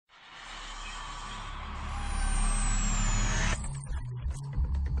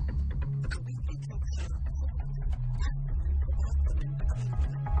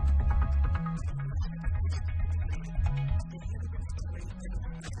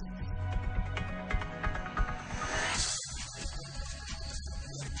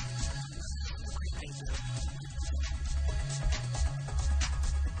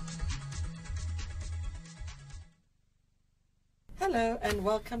Hello and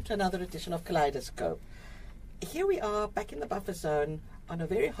welcome to another edition of Kaleid'her'scope. Here we are back in the buffer zone on a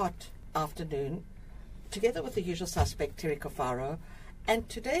very hot afternoon, together with the usual suspect, Terry Cofaro, and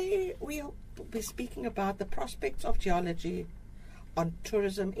today we'll be speaking about the prospects of geology on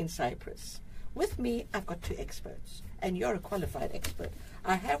tourism in Cyprus. With me, I've got two experts, and you're a qualified expert.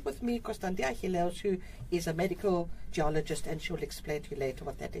 I have with me Konstantia Achilleos, who is a medical geologist, and she'll explain to you later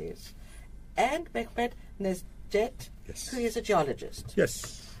what that is, and Mehmet Necdet, Yes. who is a geologist.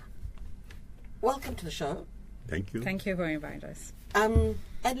 Yes. Welcome to the show. Thank you. Thank you for inviting us. And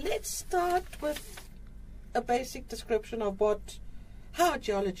let's start with a basic description of how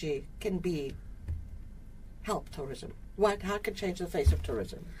geology can help tourism. How it can change the face of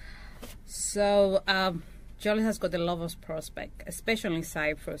tourism. So, geology has got a lot of prospect, especially in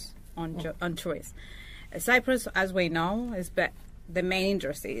Cyprus, on tourism. Cyprus, as we know, the main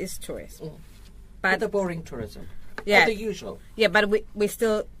industry is tourism. But the boring tourism. Yeah. Or the usual. Yeah, but we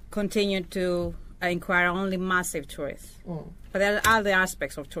still continue to inquire only massive tourism. But there are other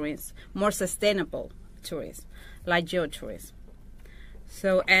aspects of tourism, more sustainable tourism, like geotourism.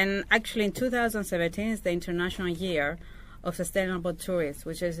 So, and actually in 2017 is the International Year of Sustainable Tourism,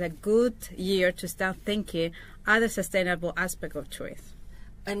 which is a good year to start thinking other sustainable aspects of tourism.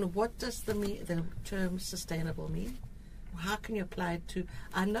 And what does the term sustainable mean? How can you apply it to,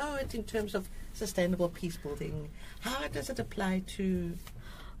 I know it in terms of sustainable peace building. How does it apply to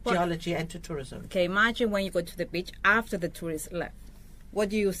geology and to tourism? Okay, imagine when you go to the beach after the tourists left. What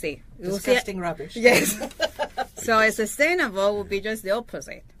do you see? Disgusting rubbish. Yes. So a sustainable would be just the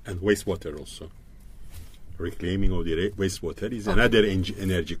opposite. And wastewater also. Reclaiming of the wastewater is another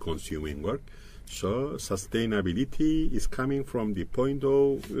energy consuming work. So sustainability is coming from the point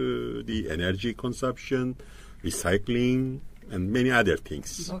of the energy consumption, recycling, and many other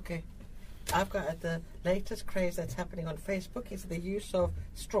things. Okay. I've got the latest craze that's happening on Facebook is the use of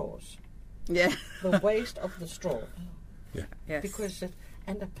straws. Yeah. The waste of the straw. Yeah. Yes. Because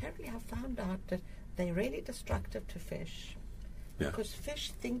and apparently I found out that they're really destructive to fish. Yeah. Because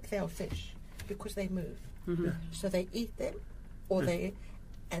fish think they are fish because they move. Mm-hmm. Yeah. So they eat them or they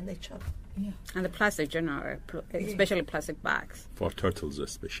choke. Yeah. And the plastic general, especially plastic bags. For turtles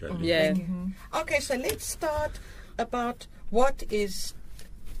especially. Yeah. Okay, so let's start about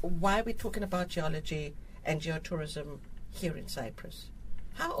why we're talking about geology and geotourism here in Cyprus.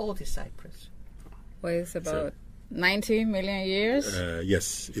 How old is Cyprus? Well, it's about 90 million years.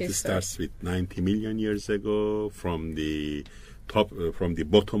 Yes, it starts with 90 million years ago from the from the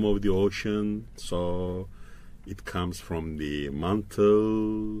bottom of the ocean. So it comes from the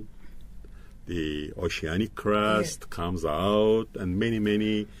mantle, the oceanic crust comes out, and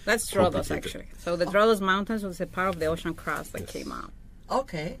many. That's Rhodos, actually. So the Rhodos Mountains was a part of the ocean crust that came out.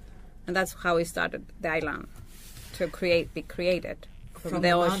 Okay. And that's how we started the island to be created from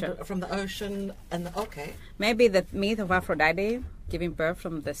the ocean. From the ocean okay. Maybe the myth of Aphrodite giving birth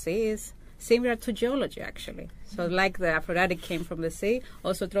from the sea is similar to geology, actually. So like the Aphrodite came from the sea,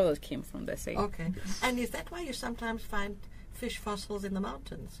 also Rhodos came from the sea. Okay. And is that why you sometimes find fish fossils in the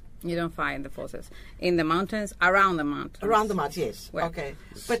mountains? You don't find the fossils in the mountains, around the mountains. Around the mountains, yes. Where? Okay.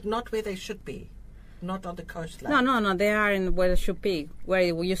 But not where they should be. Not on the coastline. No. They are in where it should be, where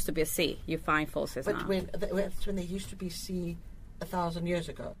it used to be a sea. You find fossils now. But when there used to be sea 1,000 years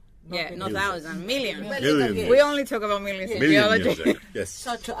ago. Not thousands, millions. Millions. We only talk about millions in Million geology. years ago. Yes.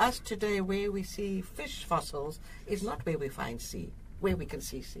 So to us today, where we see fish fossils is not where we find sea, where we can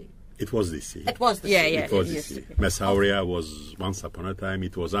see sea. It was the sea. It was the sea. It was the used sea. to be. Messauria was once upon a time.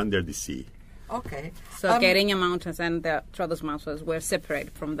 It was under the sea. Okay. So Kaleid'her'scope Mountains and the Rhodos Mountains were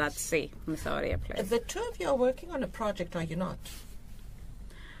separated from that sea, Messauria place. The two of you are working on a project, are you not?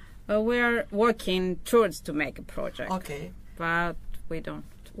 We're working towards to make a project. Okay. But we don't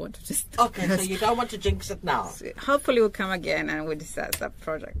want to just... Okay, so you don't want to jinx it now. Hopefully we'll come again and we'll discuss that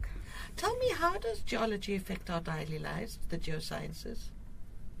project. Tell me, how does geology affect our daily lives, the geosciences?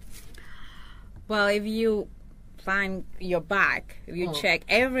 Well, if you find your bag, if you check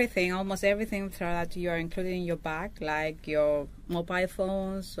everything, almost everything that you are including in your bag, like your mobile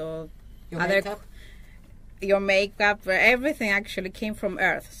phones or your makeup, everything actually came from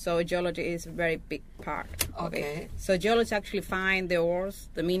Earth. So geology is a very big part of it. So geologists actually find the ores,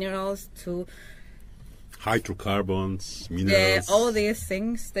 the minerals, to hydrocarbons, minerals. All these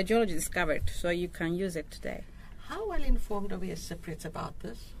things the geology discovered, so you can use it today. How well informed are we as Cypriots about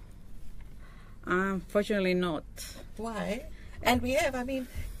this? Unfortunately not. Why? And we have,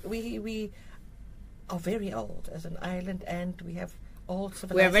 we are very old as an island, and we have old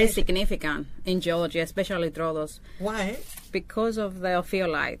civilization. We are very significant in geology, especially Rhodos. Why? Because of the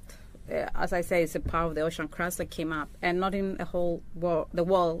ophiolite as I say, it's a part of the ocean crust that came up, and not in the whole world. The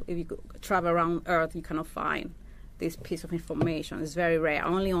world, if you travel around Earth, you cannot find this piece of information. It's very rare,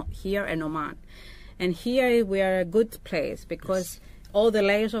 only here in Oman. And here we are a good place because all the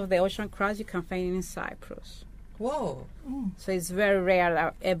layers of the ocean crust you can find in Cyprus. Whoa. So it's very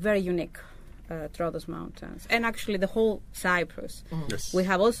rare, very unique throughout those mountains. And actually the whole Cyprus. Yes. We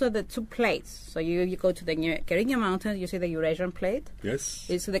have also the two plates. So you go to the Kaleid'her'scope Mountains, you see the Eurasian plate. Yes.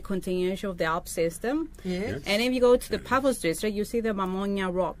 It's the continuation of the Alp system. Yes. And if you go to the Paphos district, you see the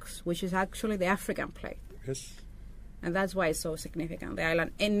Mammonia rocks, which is actually the African plate. Yes. And that's why it's so significant, the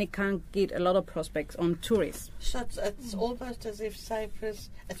island. And it can get a lot of prospects on tourists. So it's almost as if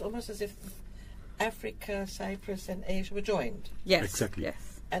Cyprus, it's almost as if Africa, Cyprus, and Asia were joined. Yes. Exactly.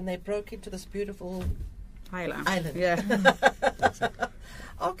 Yes. And they broke into this beautiful Island. Yeah. Exactly.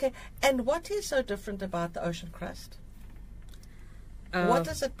 Okay. And what is so different about the ocean crust? What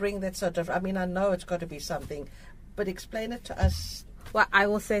does it bring that's so different? I mean, I know it's got to be something, but explain it to us. Well, I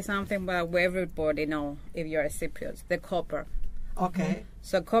will say something about what everybody know if you're a Cypriot, the copper. Okay.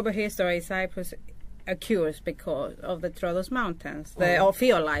 So copper history in Cyprus occurs because of the Troodos Mountains, the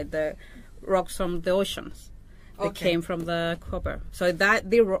ophiolite, the rocks from the oceans. They came from the copper. So that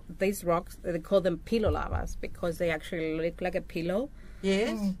these rocks, they call them pillow lavas because they actually look like a pillow.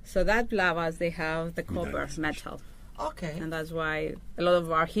 Yes. So that lavas, they have the copper metal. Okay. And that's why a lot of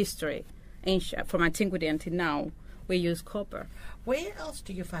our history, ancient, from antiquity until now, we use copper. Where else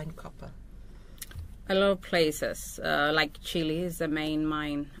do you find copper? A lot of places, like Chile is the main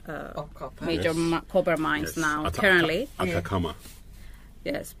mine, Copper. major copper mines now, currently. Atacama.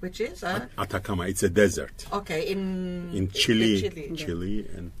 Yes. Which is? Atacama, it's a desert. Okay, In Chile. In Chile,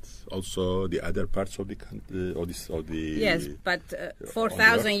 and also the other parts of the country, Yes, but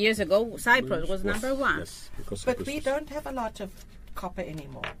 4,000 years ago, Cyprus was number one. Yes, because But Cyprus we don't have a lot of copper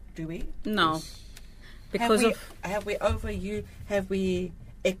anymore, do we? No. Yes. Because is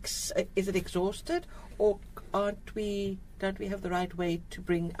it exhausted, or don't we have the right way to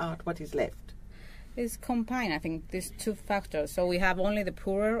bring out what is left? it's combined, I think, these two factors. So we have only the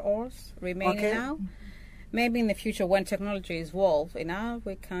poorer ores remaining now. Maybe in the future, when technology is evolved enough,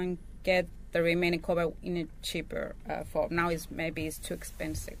 we can get the remaining copper in a cheaper form. Now maybe it's too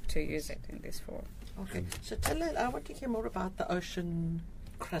expensive to use it in this form. Okay, so I want to hear more about the ocean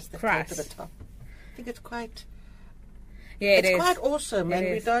crust that came to the top. I think it's quite... Yeah, it's quite awesome,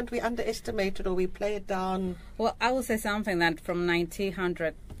 and we underestimate it or we play it down. Well, I will say something that from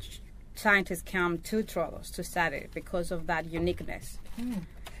 1900, scientists come to Troodos to study it because of that uniqueness.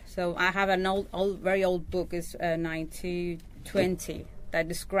 So I have an very old book, it's 1920, that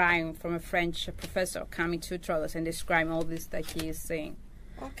describe from a French professor coming to Troodos and describing all this that he is seeing.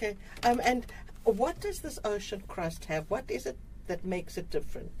 Okay, and what does this ocean crust have? What is it that makes it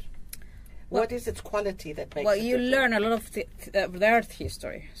different? What is its quality that makes it different? Well, you learn a lot of the Earth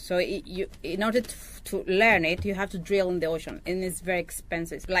history. So in order to learn it, you have to drill in the ocean, and it's very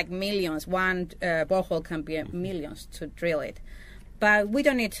expensive. It's like millions. One borehole can be millions to drill it. But we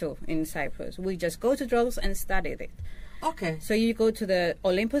don't need to in Cyprus. We just go to Troodos and study it. Okay. So you go to the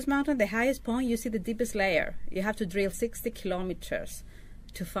Olympus mountain, the highest point, you see the deepest layer. You have to drill 60 kilometers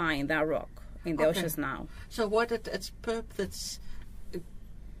to find that rock in the oceans now. So what its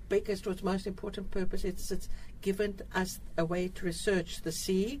biggest or its most important purpose, it's given us a way to research the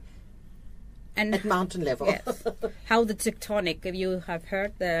sea and at mountain level. Yes. How the tectonic, if you have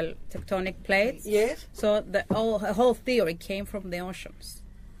heard the tectonic plates. Yes. So the whole theory came from the oceans.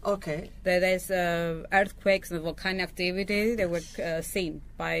 Okay. There's earthquakes and volcanic activity that were seen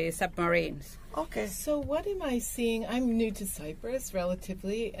by submarines. Okay. So what am I seeing? I'm new to Cyprus,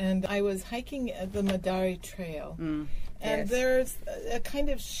 relatively, and I was hiking the Madari Trail. And there's a kind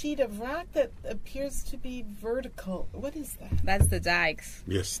of sheet of rock that appears to be vertical. What is that? That's the dikes.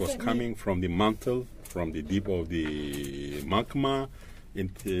 Yes, it was coming from the mantle, from the deep of the magma.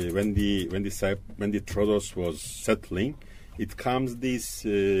 When the Troodos was settling, it comes this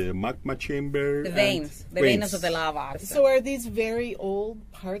magma chamber. The veins of the lava. So are these very old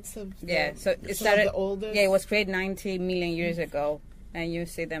parts of the, so it started, the oldest? Yeah, it was created 90 million years ago, and you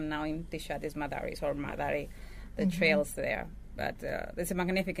see them now in Tishadis Madaris or Madari, the trails there. But it's a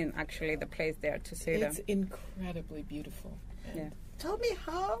magnificent, actually, the place there to see them. It's incredibly beautiful. Yeah. Tell me,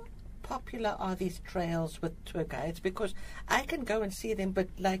 how popular are these trails with tour guides? Because I can go and see them, but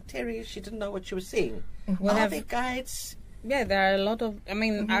like Terry, she didn't know what she was seeing. Are there guides? Yeah, there are a lot of,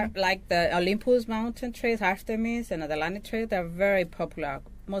 like the Olympus mountain trails, Artemis and the Atlantic trail, they're very popular.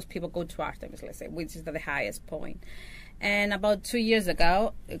 Most people go to Artemis, let's say, which is the highest point. And about 2 years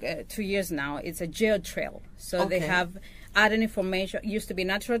now, it's a geo trail. So they have added information. It used to be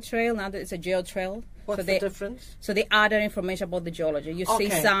natural trail, now it's a geotrail. What's the difference? So they added information about the geology. You see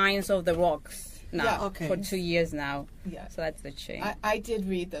signs of the rocks now for 2 years now. Yeah. So that's the change. I did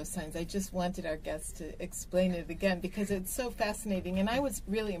read those signs. I just wanted our guests to explain it again because it's so fascinating. And I was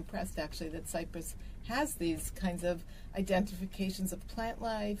really impressed, actually, that Cyprus has these kinds of identifications of plant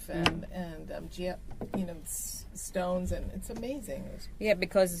life and stones, and it's amazing. Yeah,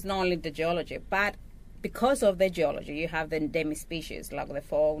 because it's not only the geology, but because of the geology, you have the endemic species like the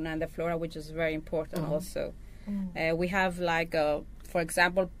fauna and the flora, which is very important also. We have for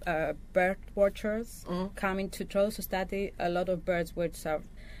example, bird watchers coming to try to study a lot of birds which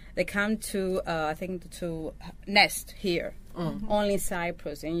they come to to nest here, only in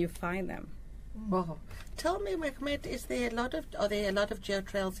Cyprus, and you find them. Wow. Tell me, Mehmet, are there a lot of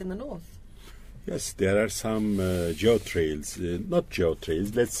geotrails in the north? Yes, there are some geotrails, not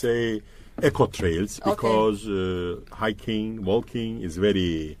geotrails, let's say eco-trails, because hiking, walking is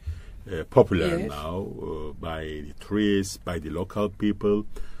very popular now by the tourists, by the local people.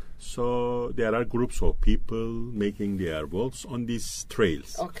 So there are groups of people making their walks on these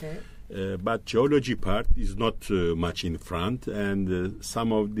trails. Okay. But geology part is not much in front, and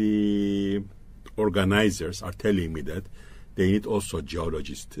some of the organizers are telling me that they need also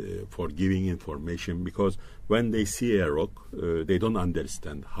geologists for giving information, because when they see a rock, they don't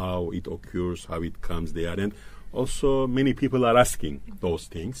understand how it occurs, how it comes there, and also many people are asking those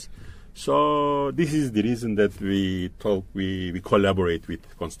things. So this is the reason that we collaborate with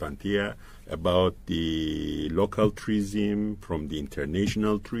Konstantia about the local tourism from the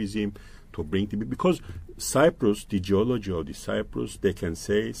international tourism to bring because Cyprus, the geology of the Cyprus, they can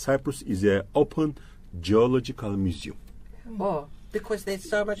say Cyprus is an open geological museum. Oh, because there's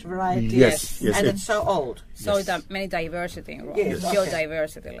so much variety. Yes, and it's so old. So many diversity in rocks. Yes,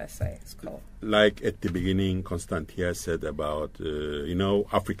 geodiversity, let's say it's called. Like at the beginning, Konstantia said about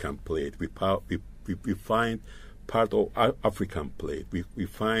African plate. We find part of African plate. We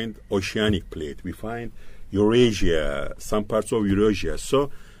find oceanic plate. We find Eurasia, some parts of Eurasia. So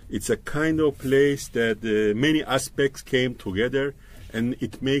it's a kind of place that many aspects came together, and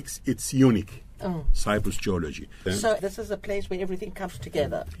it makes it unique. Cyprus geology. So this is a place where everything comes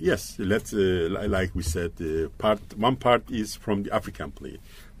together. Yes, let's like we said, one part is from the African plate,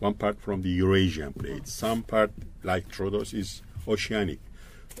 one part from the Eurasian plate, some part like Troodos is oceanic,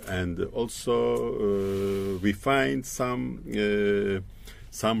 and also we find some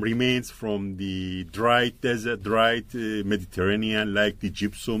remains from the dry desert, dry Mediterranean, like the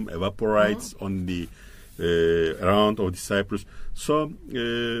gypsum evaporites on the around of the Cyprus. So,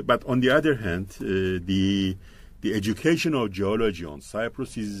 but on the other hand, the education of geology on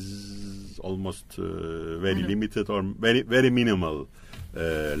Cyprus is almost very limited or very minimal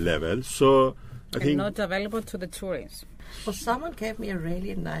level. So, I think not available to the tourists. Well, someone gave me a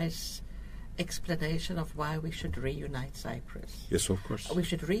really nice explanation of why we should reunite Cyprus. Yes, of course. We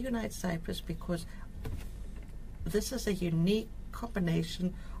should reunite Cyprus because this is a unique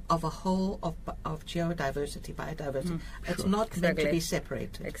combination of a whole of geodiversity, biodiversity. It's not meant to be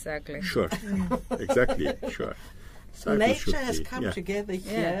separated. Exactly. Sure. Exactly. Sure. Nature has come together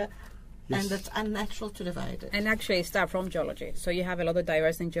here, and it's unnatural to divide it. And actually start from geology. So you have a lot of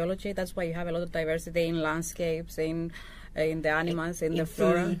diversity in geology. That's why you have a lot of diversity in landscapes, in the animals, in the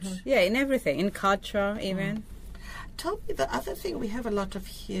flora. Yeah, in everything, in culture even. Tell me, the other thing we have a lot of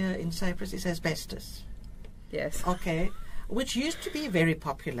here in Cyprus is asbestos. Yes. Okay. Which used to be very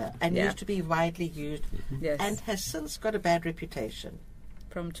popular and used to be widely used, and has since got a bad reputation.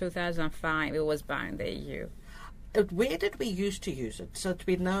 From 2005, it was banned in the EU. Where did we used to use it? So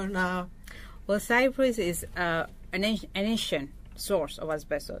we know now. Well, Cyprus is an ancient source of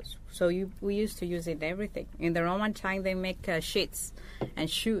asbestos. So we used to use it in everything. In the Roman time, they make sheets and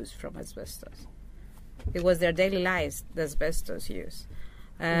shoes from asbestos. It was their daily lives, the asbestos use.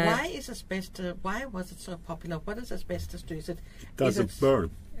 Why is asbestos? Why was it so popular? What does asbestos do? It doesn't burn.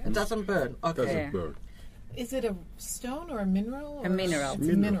 It doesn't burn. Okay. Doesn't burn. Is it a stone or a mineral? A mineral. It's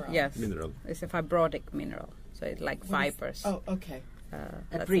a mineral. Yes. Mineral. It's a fibrotic mineral. So it's like fibers. Oh, okay.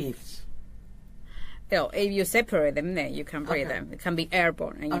 It breathes. If you separate them, then you can breathe them. It can be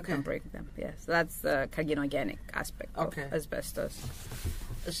airborne, and you can breathe them. Yes, that's the carcinogenic aspect of asbestos.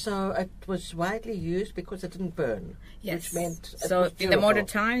 So it was widely used because it didn't burn. Yes. Which meant so in the modern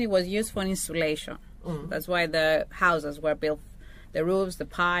time, it was used for insulation. That's why the houses were built, the roofs, the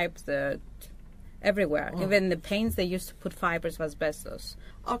pipes, everywhere. Even the paints, they used to put fibers of asbestos.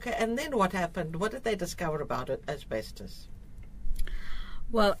 Okay, and then what happened? What did they discover about it, asbestos?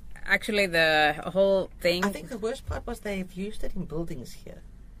 Well, actually, the whole thing... I think the worst part was they've used it in buildings here.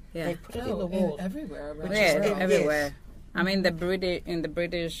 Yeah. They put it in the wall. Everywhere. Everywhere. I mean, in the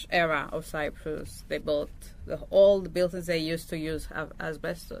British era of Cyprus, they built all the buildings they used to use have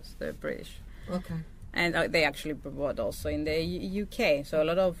asbestos. The British. Okay. And they actually brought also in the UK. So a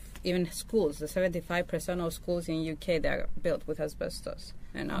lot of even schools, the 75% of schools in UK, they're built with asbestos,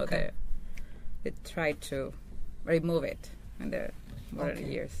 and now they try to remove it in the modern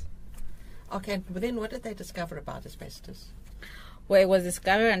years. Okay, but then what did they discover about asbestos? Well, it was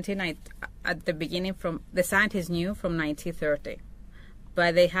discovered at the beginning the scientists knew from 1930,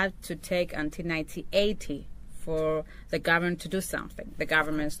 but they had to take until 1980 for the government to do something, the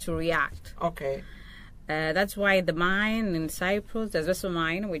governments to react. Okay. That's why the mine in Cyprus, the asbestos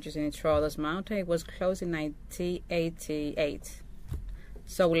mine, which is in Troodos Mountain, it was closed in 1988.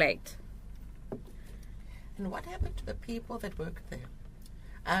 So late. And what happened to the people that worked there?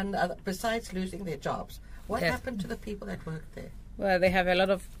 And besides losing their jobs, what happened to the people that worked there? Well, they have a lot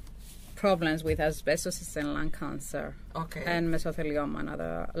of problems with asbestosis and lung cancer. Okay. And mesothelioma,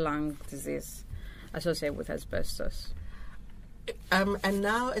 another lung disease associated with asbestos. And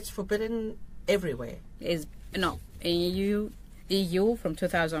now it's forbidden everywhere. In EU from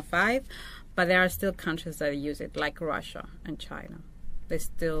 2005, but there are still countries that use it, like Russia and China. They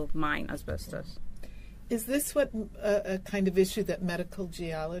still mine asbestos. Is this what a kind of issue that medical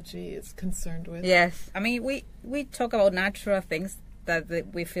geology is concerned with? Yes. I mean, we talk about natural things that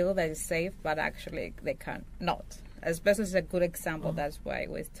we feel that is safe, but actually they can't not. Asbestos is a good example. That's why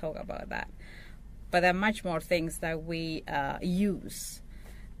we talk about that. But there are much more things that we use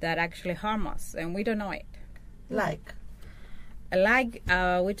that actually harm us, and we don't know it. Like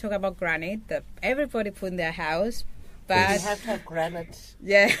we talk about granite that everybody put in their house, but you have to have granite.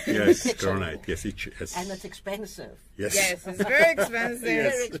 Yeah. Yes, granite. Yes, yes. And it's expensive. Yes. Yes, it's very expensive.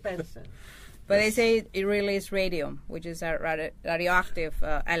 Very expensive. But they say it releases radium, which is a radioactive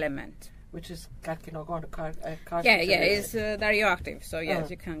element. Which is carcinogenic. It's radioactive. So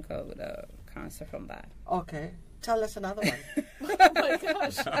yes, you can go with cancer from that. Okay. Tell us another one. Oh my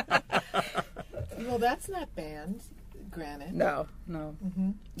gosh. Well, that's not banned, granite. No.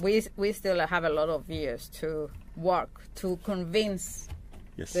 Mm-hmm. We still have a lot of years to work to convince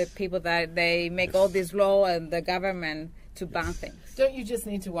the people that they make all this law and the government to ban things. Don't you just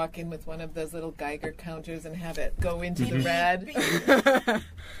need to walk in with one of those little Geiger counters and have it go into the red?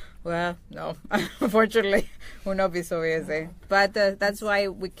 Well, no. Unfortunately, will not be so easy. But that's why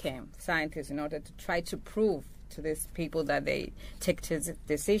we came, scientists, in order to try to prove to these people that they take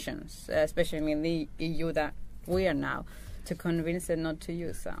decisions, especially in the EU that we are now, to convince them not to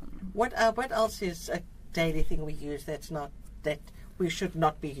use them. What else is a daily thing we use that we should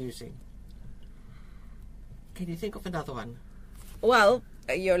not be using? Can you think of another one? Well,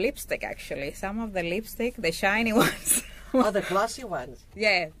 your lipstick, actually. Some of the lipstick, the shiny ones. Oh, the glossy ones.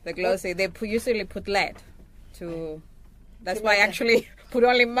 Yeah, the glossy. They usually put lead to. That's why I actually put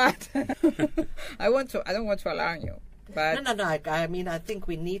only matte. I don't want to alarm you, but no. I mean, I think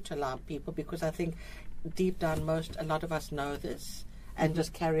we need to alarm people because I think deep down, a lot of us know this and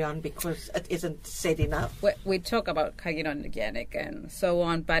just carry on because it isn't said enough. We talk about carcinogenic and so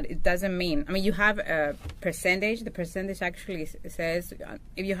on, but it doesn't mean. I mean, you have a percentage. The percentage actually says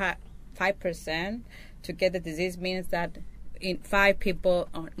if you have 5% to get the disease, means that in 5 people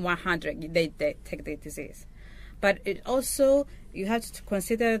on 100 they take the disease. But it also, you have to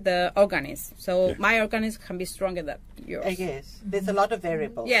consider the organism. So my organism can be stronger than yours. Yes, there's a lot of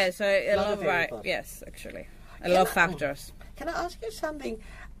variables. Yes, so a lot of variables. Yes, actually, a lot of factors. Can I ask you something?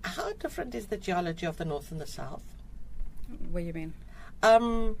 How different is the geology of the north and the south? What do you mean?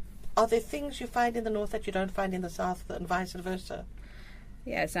 Are there things you find in the north that you don't find in the south, and vice versa?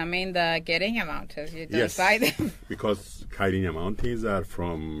 Yes, I mean the Kaleid'her'scope mountains. You don't find them because Kaleid'her'scope mountains are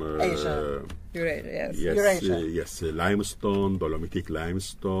from Asia. Eurasia, yes. Yes, yes, limestone, dolomitic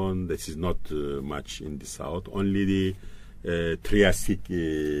limestone. This is not much in the south. Only the Triassic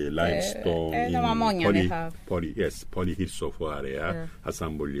limestone in polyhirsophore area,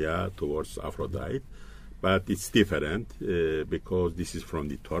 Hasambulia towards Aphrodite. But it's different because this is from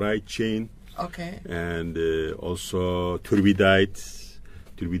the Tauride chain. Okay. And also turbidites.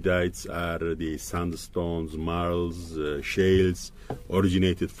 Turbidites are the sandstones, marls, shales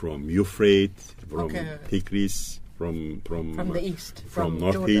originated from Euphrates, from Tigris, from the east, from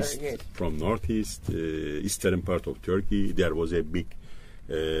northeast, from northeast, eastern part of Turkey. There was a big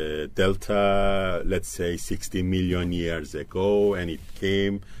delta, let's say 60 million years ago, and it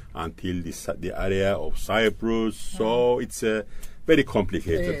came until the area of Cyprus. So it's a very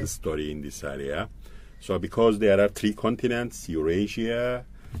complicated story in this area. So because there are 3 continents, Eurasia,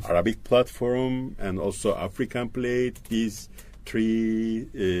 Arabic platform, and also African plate, these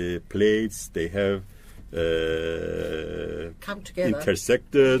 3 plates, they have come together,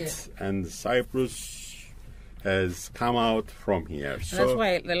 intersected, and Cyprus has come out from here. So that's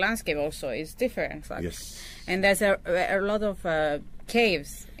why the landscape also is different. Like, yes. And there's a lot of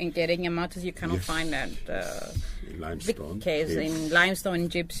caves in Kaleid'her'scope Mountains. You cannot Yes. find that. Limestone Big caves in limestone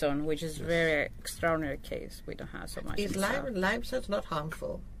and gypsum, which is very extraordinary caves. We don't have so much. Is in South. limestone not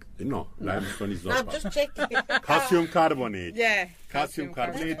harmful? No, limestone is not. I'm just checking. Calcium carbonate. Yeah. Calcium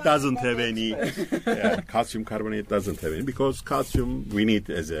carbonate doesn't have any. Calcium carbonate doesn't have any because calcium we need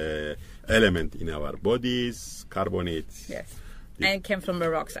as a element in our bodies. Carbonate. Yes. And it came from the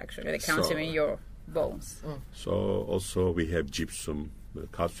rocks actually. The calcium So- in your bones. So also we have gypsum,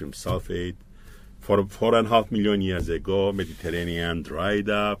 calcium sulfate. For 4.5 million years ago, Mediterranean dried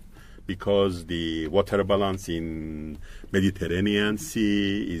up because the water balance in Mediterranean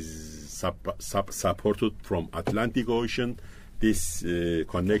Sea is supported from Atlantic Ocean. This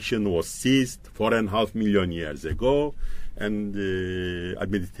connection was ceased 4.5 million years ago, and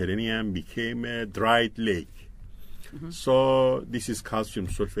Mediterranean became a dried lake. So this is calcium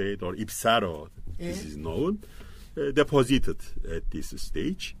sulfate or Ipsaro, this is known, deposited at this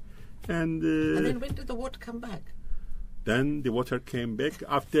stage. And then when did the water come back? then the water came back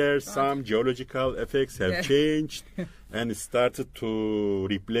after some geological effects have changed and it started to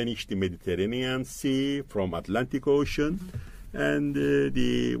replenish the Mediterranean Sea from Atlantic Ocean. And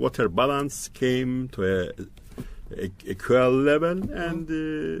the water balance came to a equal level, and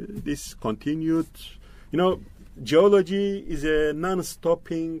this continued. You know, geology is a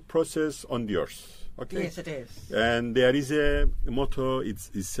non-stopping process on the earth. Okay? Yes, it is. And there is a motto,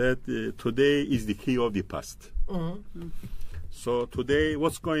 it's said, today is the key of the past. So today,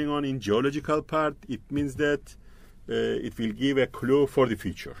 what's going on in geological part, it means that it will give a clue for the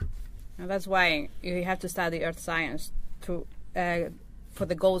future. And that's why you have to study earth science to for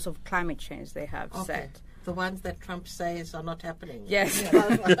the goals of climate change they have set. The ones that Trump says are not happening. Yes.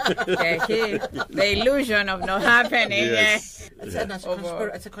 The illusion of not happening. Yes.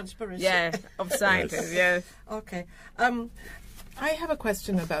 It's a conspiracy. Yeah, of scientists, yes. Okay. I have a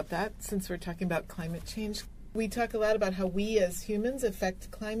question about that, since we're talking about climate change. We talk a lot about how we as humans affect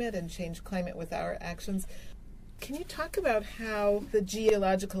climate and change climate with our actions. Can you talk about how the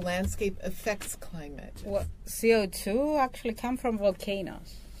geological landscape affects climate? Well, CO2 actually come from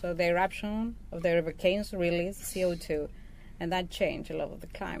volcanoes. So the eruption of the volcanoes release CO2, and that changed a lot of the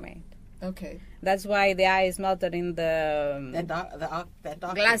climate. Okay. That's why the ice melted in the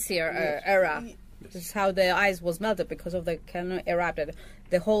glacier era. This is how the ice was melted, because of the volcano erupted.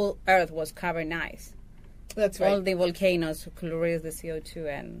 The whole Earth was covered in ice. That's right. All the volcanoes could release the CO2,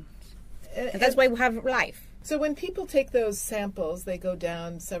 and that's why we have life. So when people take those samples, they go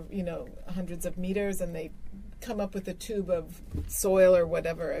down, hundreds of meters, and they come up with a tube of soil or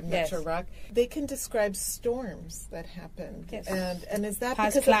whatever, a metro rock. They can describe storms that happened. Yes. And is that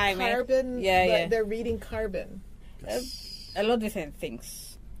Past because climate. of carbon? Yeah. They're reading carbon. A lot of different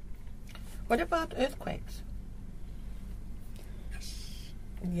things. What about earthquakes?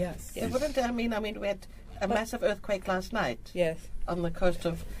 Yes. Yeah, wouldn't I mean we had a massive earthquake last night. Yes. On the coast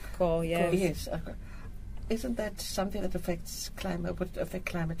of Yes. Yes. Isn't that something that affects climate? Would it affect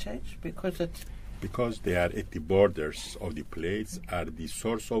climate change because they are at the borders of the plates, are the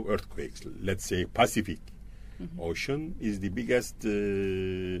source of earthquakes. Let's say Pacific Ocean is the biggest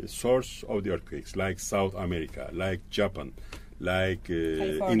source of the earthquakes, like South America, like Japan, like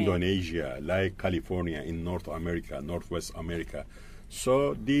Indonesia, like California in North America, Northwest America.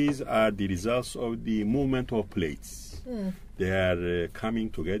 So these are the results of the movement of plates. They are coming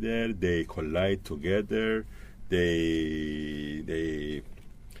together, they collide together, they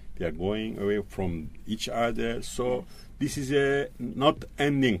are going away from each other. So this is a not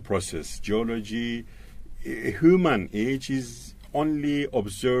ending process. Geology, human age is only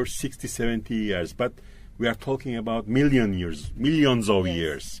observed 60, 70 years, but we are talking about millions of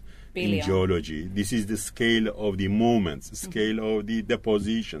years in geology. This is the scale of the movements, scale of the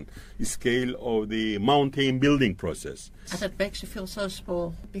deposition, scale of the mountain building process. And it makes you feel so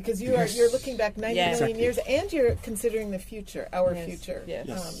small. Because you're looking back 90 million years, and you're considering the future, our future.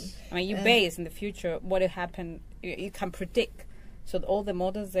 Yes. You base in the future what will happen. You can predict. So all the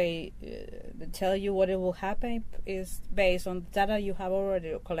models they tell you what it will happen is based on data you have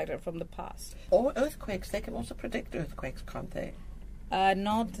already collected from the past. Or earthquakes, they can also predict earthquakes, can't they?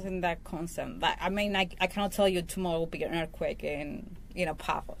 Not in that concept. I cannot tell you tomorrow will be an earthquake in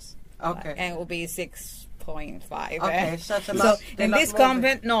Paphos. Okay. And it will be 6.5. Okay, so it's a lot. So in this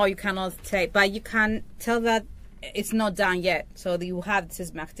content, no, you cannot say, but you can tell that it's not done yet. So you have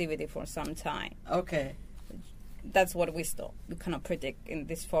seismic activity for some time. Okay. that's what we cannot predict in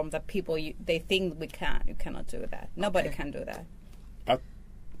this form that people they think we can. You cannot do that. Nobody can do that. But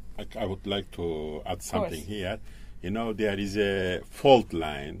I would like to add something here. There is a fault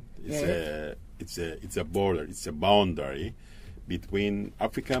line. It's a border. It's a boundary between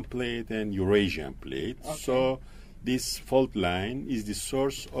African plate and Eurasian plate. Okay. So this fault line is the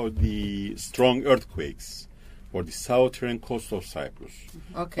source of the strong earthquakes for the southern coast of Cyprus.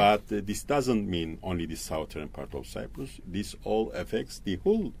 Okay. But this doesn't mean only the southern part of Cyprus. This all affects the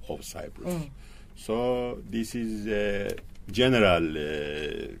whole of Cyprus. So this is a general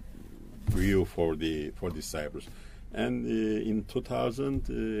view for the Cyprus. And in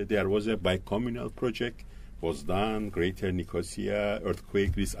 2000, there was a bicommunal project was done, Greater Nicosia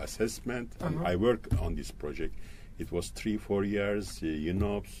earthquake risk assessment, and I worked on this project. It was 3-4 years,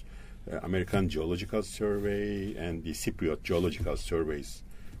 UNOPS, American Geological Survey, and the Cypriot Geological Surveys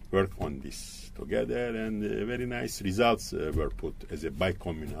work on this together, and very nice results were put as a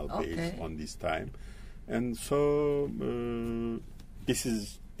bicommunal base on this time. And so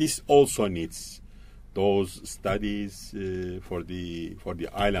this also needs those studies for the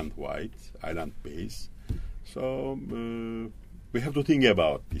island base. So we have to think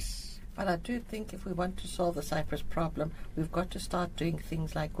about this. But I do think if we want to solve the Cyprus problem, we've got to start doing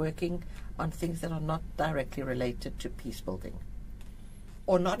things like working on things that are not directly related to peace building,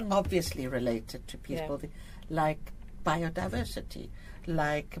 or not obviously related to peace building, like biodiversity,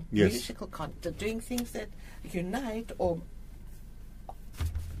 like musical content, doing things that unite or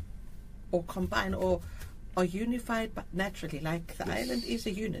combine or are unified but naturally, like the island is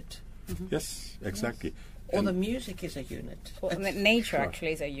a unit. Yes, exactly. Or the music is a unit. Well, nature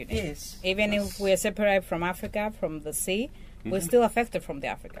actually is a unit. Yes. Even if we are separated from Africa, from the sea, we're still affected from the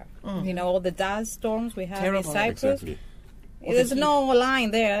Africa. All the dust storms we have in Cyprus. Exactly. There's no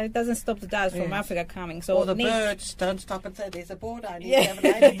line there. It doesn't stop the dust from Africa coming. So or the birds don't stop and say, there's a border, I need to have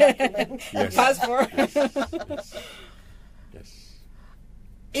an island document. Passport. Yes.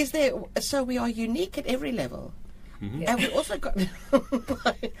 Is there, so we are unique at every level. And we also got,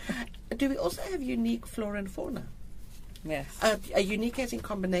 do we also have unique flora and fauna? Yes. A unique as in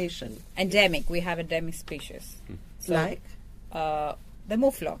combination. Endemic. We have endemic species. So, like? The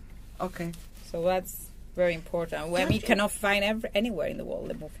muflon. Okay. So that's very important. We cannot find anywhere in the world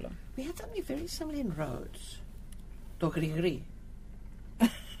the muflon. We had something very similar in Rhodes. Dogrigri.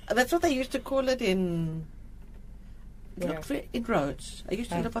 That's what they used to call it in Rhodes. I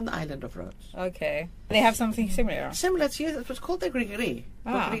used to live on the island of Rhodes. Okay. They have something similar. Similar to you. It was called the Grigri.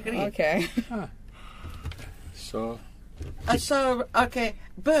 Okay. So,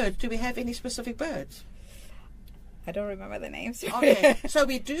 birds. Do we have any specific birds? I don't remember the names. Okay. So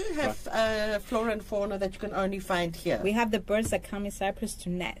we do have flora and fauna that you can only find here. We have the birds that come in Cyprus to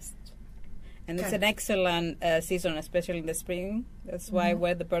nest. And it's an excellent season, especially in the spring. That's why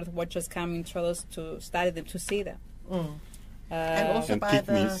where the bird watchers come in Trolos to study them, to see them. And also and by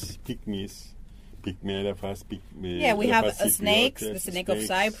pygmies, elephants, we have snakes, the snake of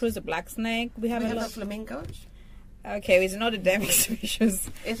Cyprus, the black snake. We have the flamingos. Okay, it's not endemic species.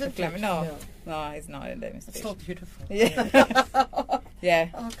 Is it? No, it's not endemic species. It's still beautiful. Yeah.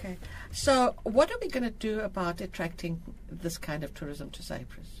 Okay. So what are we going to do about attracting this kind of tourism to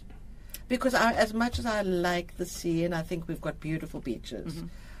Cyprus? Because as much as I like the sea, and I think we've got beautiful beaches,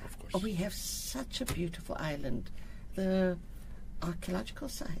 of course, we have such a beautiful island. The archaeological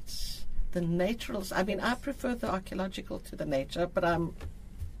sites, the naturals. I mean, I prefer the archaeological to the nature, but I'm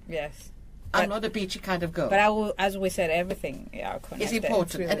not a beachy kind of girl. But as we said, everything are connected. It's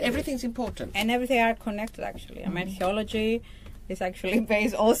important, really, and everything's important. And everything are connected, actually. I mean, archaeology is actually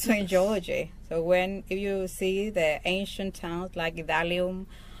based also in geology. So if you see the ancient towns like Idalium,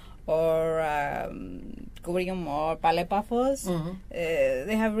 or Curium or Palepaphos,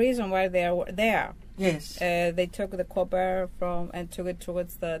 they have reason why they are there. Yes. They took the copper and took it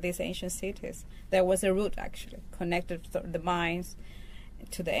towards these ancient cities. There was a route, actually, connected the mines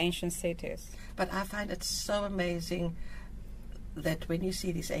to the ancient cities. But I find it so amazing that when you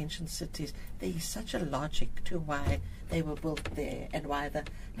see these ancient cities, there is such a logic to why they were built there, and why the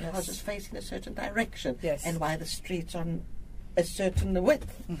houses facing a certain direction, and why the streets on a certain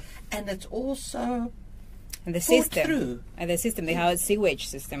width, and it's also and the system. And the system, they have a sewage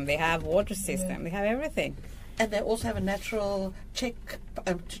system, they have water system, they have everything, and they also have a natural check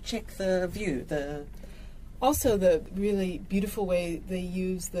to check the view. Also, the really beautiful way they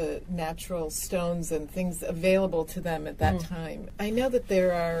use the natural stones and things available to them at that time. I know that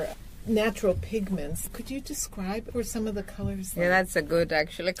there are natural pigments. Could you describe for some of the colors? Yeah, that's a good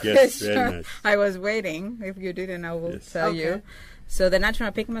actually question. Yes, nice. I was waiting. If you didn't, I will tell you. So the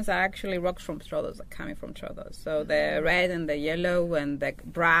natural pigments are actually rocks from Troodos, coming from Troodos. So the red and the yellow and the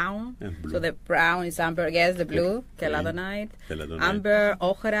brown. So the brown is amber, yes, the blue, Kaleid'her'scope, amber,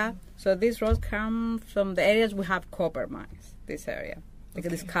 ochra. So these rocks come from the areas we have copper mines, this area. Like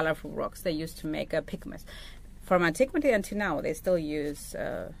these colorful rocks they used to make pigments. From antiquity until now, they still use,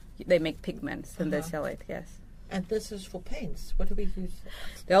 they make pigments and they sell it, yes. And this is for paints. What do we use?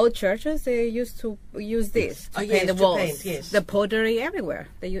 The old churches, they used to use this to paint the walls. Paint, yes. The pottery everywhere.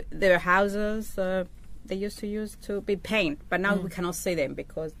 Their houses, they used to use to be paint, but now we cannot see them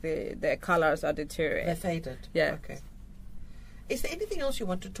because the colors are deteriorated. They're faded. Yeah. Okay. Is there anything else you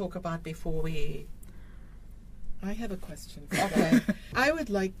want to talk about before we... I have a question. Okay. I would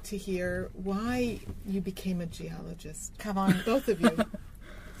like to hear why you became a geologist. Come on. Both of you.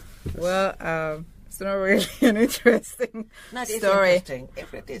 Well, it's not really an interesting story.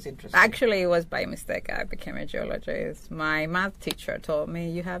 It is interesting. Actually, it was by mistake I became a geologist. My math teacher told me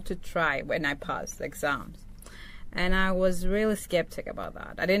you have to try when I passed the exams. And I was really skeptic about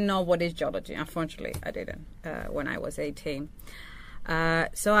that. I didn't know what is geology. Unfortunately, I didn't when I was 18.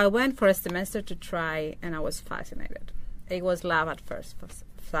 So I went for a semester to try, and I was fascinated. It was love at first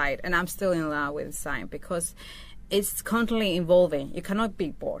sight, and I'm still in love with science because it's constantly evolving. You cannot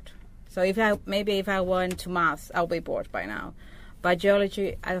be bored. So if I went to maths, I'll be bored by now. But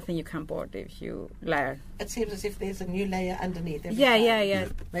geology, I don't think you can bored if you learn. It seems as if there's a new layer underneath. Yeah.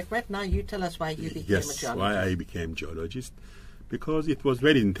 Mehmet, now you tell us why you became a geologist. Yes, why I became geologist. Because it was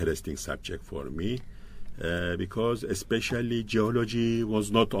very interesting subject for me. Because especially geology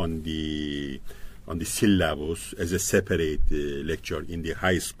was not on the syllabus as a separate lecture in the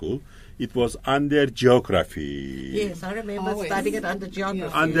high school. It was under geography. Yes, I remember studying it under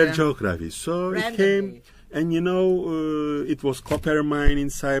geography. Under geography. So randomly. It came, and it was copper mine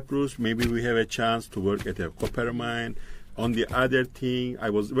in Cyprus. Maybe we have a chance to work at a copper mine. On the other thing, I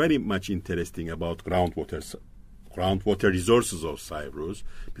was very much interested about groundwater resources of Cyprus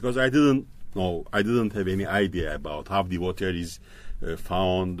because I didn't have any idea about how the water is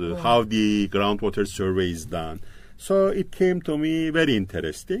found, how the groundwater survey is done. So it came to me very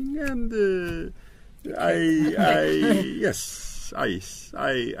interesting, and I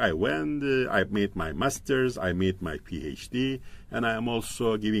went. I made my master's. I made my PhD, and I am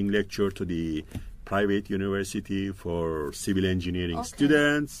also giving lecture to the private university for civil engineering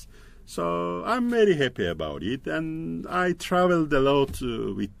students. So I'm very happy about it, and I traveled a lot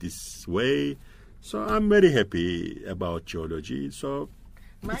with this way. So I'm very happy about geology. So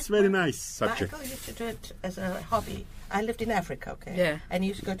it's very nice subject. Michael used to do it as a hobby. I lived in Africa, okay? Yeah. And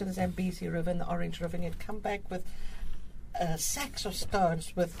used to go to the Zambezi River and the Orange River, and you'd come back with sacks of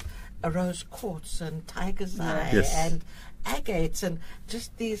stones with a rose quartz and tiger's eye and agates and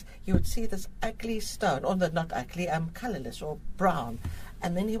just these. You would see this ugly stone, or not ugly, colorless or brown.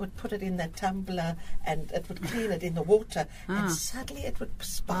 And then he would put it in that tumbler and it would clean it in the water and suddenly it would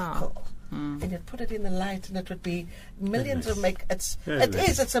sparkle. And you'd put it in the light and it would be millions of it's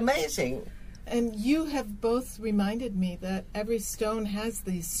amazing. And you have both reminded me that every stone has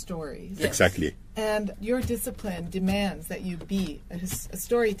these stories. Yes. Exactly. And your discipline demands that you be a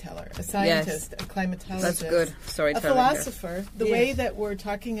storyteller, a scientist, a climatologist. That's good, storyteller. A philosopher. The way that we're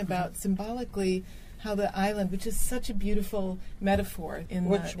talking about symbolically how the island, which is such a beautiful metaphor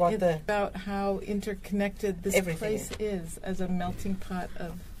about how interconnected this place is as a melting pot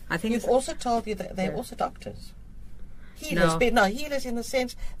of... I think you've also told you that they're also doctors. Healers. Healers in the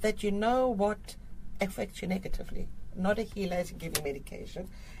sense that you know what affects you negatively. Not a healer as in giving medication.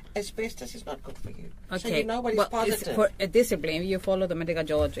 Asbestos is not good for you. Okay. So you know what is positive. For a discipline, you follow the medical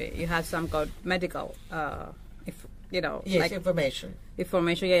geology. You have some medical... information.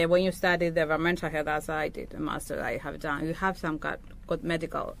 Information, yeah. When you study the environmental health, as I did, a master I have done, you have some good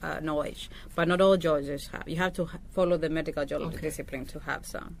medical knowledge, but not all geologists have. You have to follow the medical geology discipline to have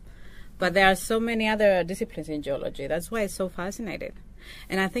some. But there are so many other disciplines in geology. That's why it's so fascinating.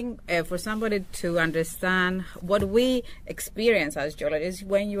 And I think for somebody to understand what we experience as geologists,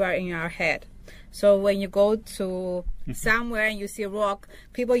 when you are in our head. So when you go to somewhere and you see a rock,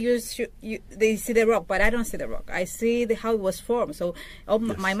 people they see the rock, but I don't see the rock. I see how it was formed. So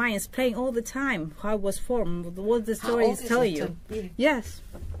my mind is playing all the time how it was formed, what the story is telling you. Yes.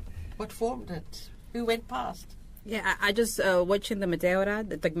 What formed it? Who went past? Yeah, I just watching the Madeira,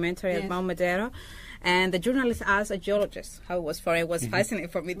 the documentary about Madeira. And the journalist asked a geologist how it was formed. It was fascinating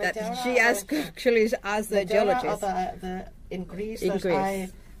for me that she asked the geologist. In Greece, those high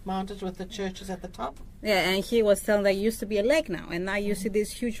mountains with the churches at the top. Yeah, and he was telling that it used to be a lake now, and now you see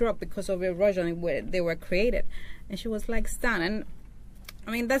this huge rock because of erosion where they were created. And she was like stunned. And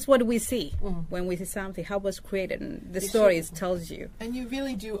I mean, that's what we see when we see something, how it was created, and the stories tells you. And you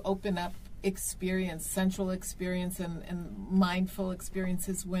really do open up experience, central experience, and mindful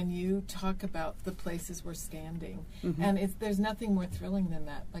experiences when you talk about the places we're standing. And there's nothing more thrilling than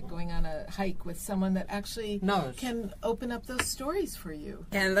that, like going on a hike with someone that actually can open up those stories for you.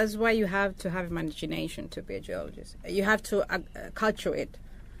 And that's why you have to have imagination to be a geologist. You have to culture it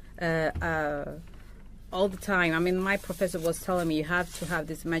all the time. I mean, my professor was telling me you have to have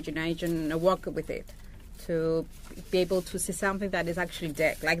this imagination and work with it to be able to see something that is actually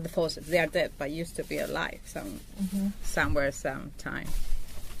dead, like the fossils. They are dead, but used to be alive somewhere, sometime.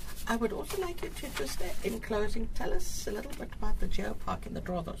 I would also like you to just, in closing, tell us a little bit about the geopark in the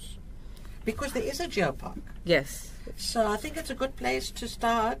Drodos. Because there is a geopark. Yes. So I think it's a good place to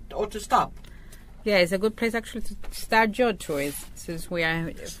start or to stop. Yeah, it's a good place actually to start geotourism, since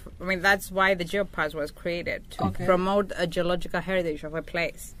that's why the geopark was created, to promote a geological heritage of a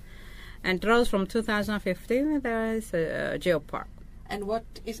place. And Drodos from 2015, there is a geopark. And where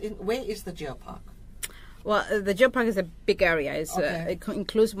is the geopark? Well, the geopark is a big area. It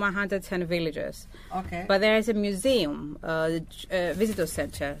includes 110 villages. Okay. But there is a museum, visitor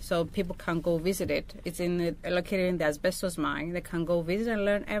center, so people can go visit it. It's located in the asbestos mine. They can go visit and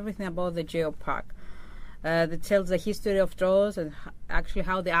learn everything about the geopark. It tells the history of Drodos and actually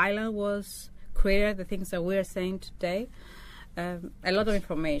how the island was created, the things that we are saying today. A lot of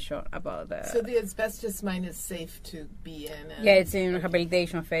information about that. So the asbestos mine is safe to be in? Yeah, it's in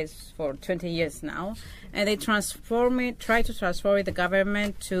rehabilitation phase for 20 years now. And they try to transform it, the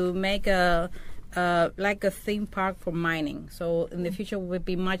government, to make like a theme park for mining. So in the future will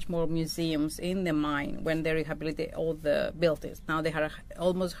be much more museums in the mine when they rehabilitate all the buildings. Now they have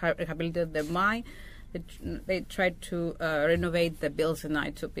almost rehabilitated the mine. They tried to renovate the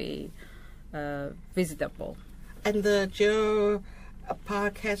building to be visitable. And the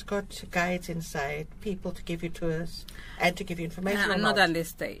geopark has got guides inside, people to give you tours and to give you information. Not at this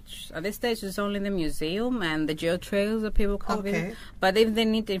stage. At this stage, it's only the museum and the geotrails that people can visit. But if they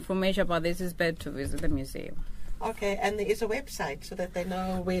need information about this, it's better to visit the museum. Okay, and there is a website so that they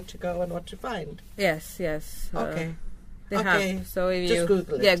know where to go and what to find. Yes. Okay. They have. So if just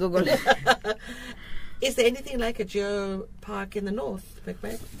Google it. Yeah, Google it. Is there anything like a geopark in the north,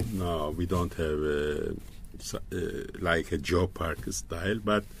 Mehmet? No, we don't have like a geopark style,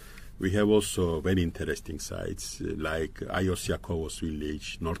 but we have also very interesting sites like Ayos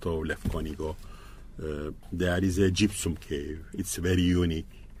village, north of Lefkonigo. There is a gypsum cave. It's very unique.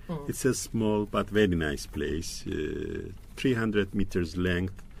 It's a small but very nice place, 300 meters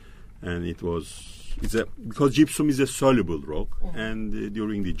length, and because gypsum is a soluble rock, and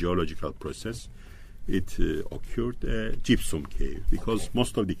during the geological process, it occurred a gypsum cave, because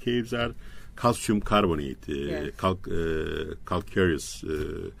most of the caves are calcium carbonate, calcareous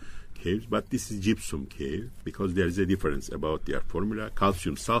caves, but this is gypsum cave because there is a difference about their formula: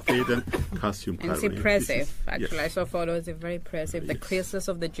 calcium sulfate and calcium carbonate. It's impressive, actually. I saw photos. It's very impressive. The crystals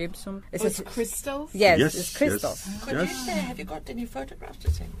of the gypsum. It's crystals? Yes, it's crystals. Could you say, have you got any photographs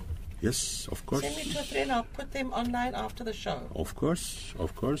to send me? Yes, of course. Send me 2 or 3 and I'll put them online after the show. Of course.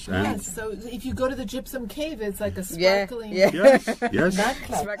 Yes, so if you go to the gypsum cave, it's like a sparkling... Yes.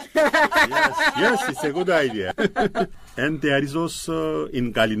 Nightclub. Yes, it's a good idea. And there is also,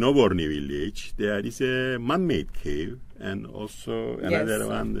 in Galinovorni village, there is a man-made cave, and also another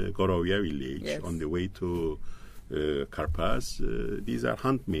one, the Gorovia village, on the way to Karpaz. These are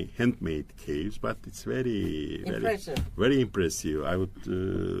handmade caves, but it's very impressive. I would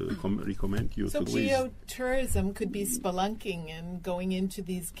recommend you to visit. So geotourism could be spelunking and going into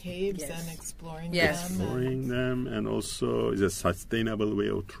these caves and exploring them. Exploring them, and also is a sustainable way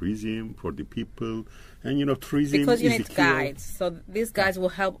of tourism for the people. And tourism because you is need guides, so these guides will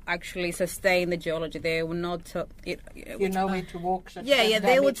help actually sustain the geology. They will not you know where to walk.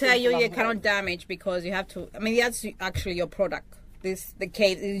 They will tell you cannot damage, because you have to. I mean, that's actually your product. The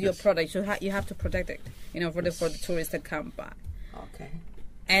cave is your product. So you have to protect it, for the tourists that come by. Okay.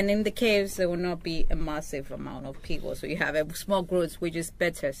 And in the caves, there will not be a massive amount of people, so you have a small groups, which is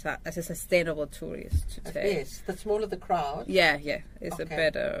better as a sustainable tourist to take. Yes, the smaller the crowd. It's a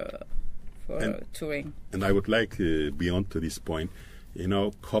better. Touring. And I would like beyond to this point,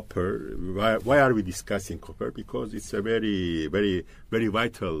 copper. Why are we discussing copper? Because it's a very, very, very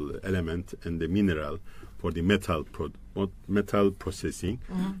vital element and the mineral for the metal processing.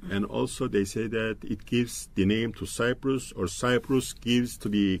 And also they say that it gives the name to Cyprus, or Cyprus gives to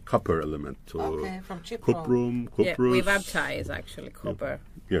the copper element. From we baptize actually copper.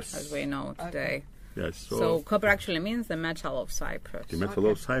 As we know today. Yes. So copper actually means the metal of Cyprus. The metal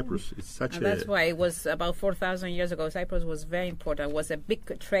of Cyprus. It's such and that's why it was about 4,000 years ago. Cyprus was very important. It was a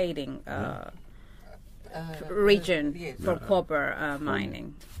big trading region for copper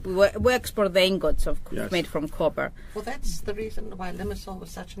mining. We export the ingots made from copper. Well, that's the reason why Limassol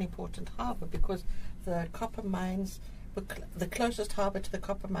was such an important harbour, because the copper mines were the closest harbour to the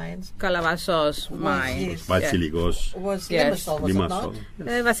copper mines. Kaleid'her'scope mine. MYCYradio. Was Limassol, was it not?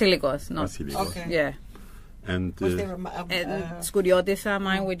 Vasilikos, no. Okay. Yeah. And Skoudiotissa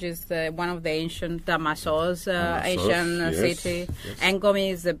mine, which is one of the ancient Damassos, ancient city. Yes.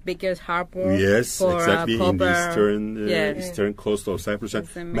 Engomi is the biggest harbor for exactly, copper. In the eastern coast of Cyprus.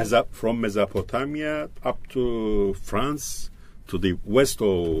 From Mesopotamia up to France, to the west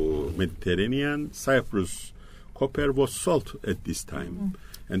of Mediterranean, Cyprus copper was sold at this time.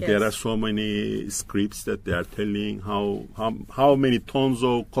 And there are so many scripts that they are telling how many tons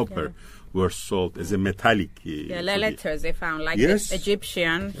of copper were sold as a metallic. Letters they found, like the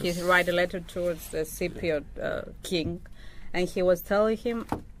Egyptian. He write a letter towards the Cypriot king, and he was telling him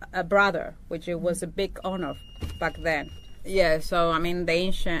a brother, which it was a big honor back then. Yeah, so I mean, the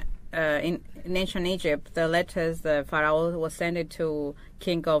ancient in ancient Egypt, the letters the pharaoh was sending to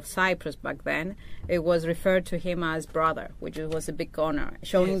King of Cyprus back then, it was referred to him as brother, which was a big honor,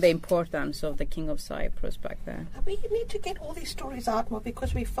 showing the importance of the King of Cyprus back then. We need to get all these stories out more,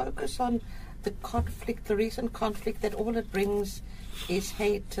 because we focus on the conflict, the recent conflict, that all it brings is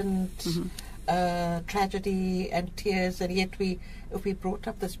hate and tragedy and tears, and yet if we brought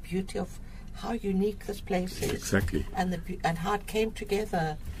up this beauty of how unique this place is, and how it came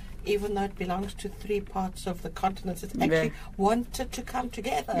together. Even though it belongs to 3 parts of the continent, it's actually wanted to come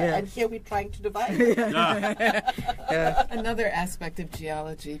together, and here we're trying to divide it. Another aspect of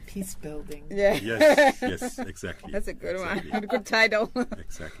geology, peace building. Yes, exactly. That's a good one. A good title.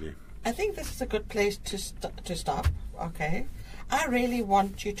 Exactly. I think this is a good place to stop. Okay. I really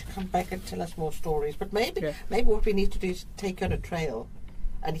want you to come back and tell us more stories, but maybe what we need to do is take you on a trail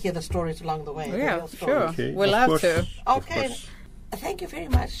and hear the stories along the way. Yeah, sure. Okay. We'll love to. Okay. Thank you very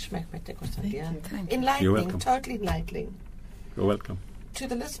much, Mehmet Konstantia. Enlightening, totally enlightening. You're welcome. To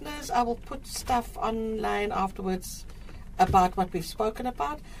the listeners, I will put stuff online afterwards about what we've spoken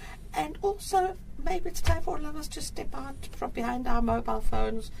about, and also maybe it's time for all of us to step out from behind our mobile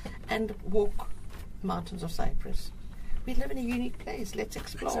phones and walk the mountains of Cyprus. We live in a unique place. Let's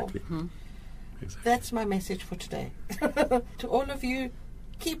explore. Exactly. That's my message for today. To all of you,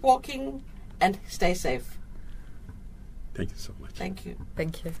 keep walking and stay safe. Thank you so much. Thank you.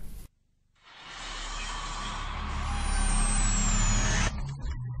 Thank you.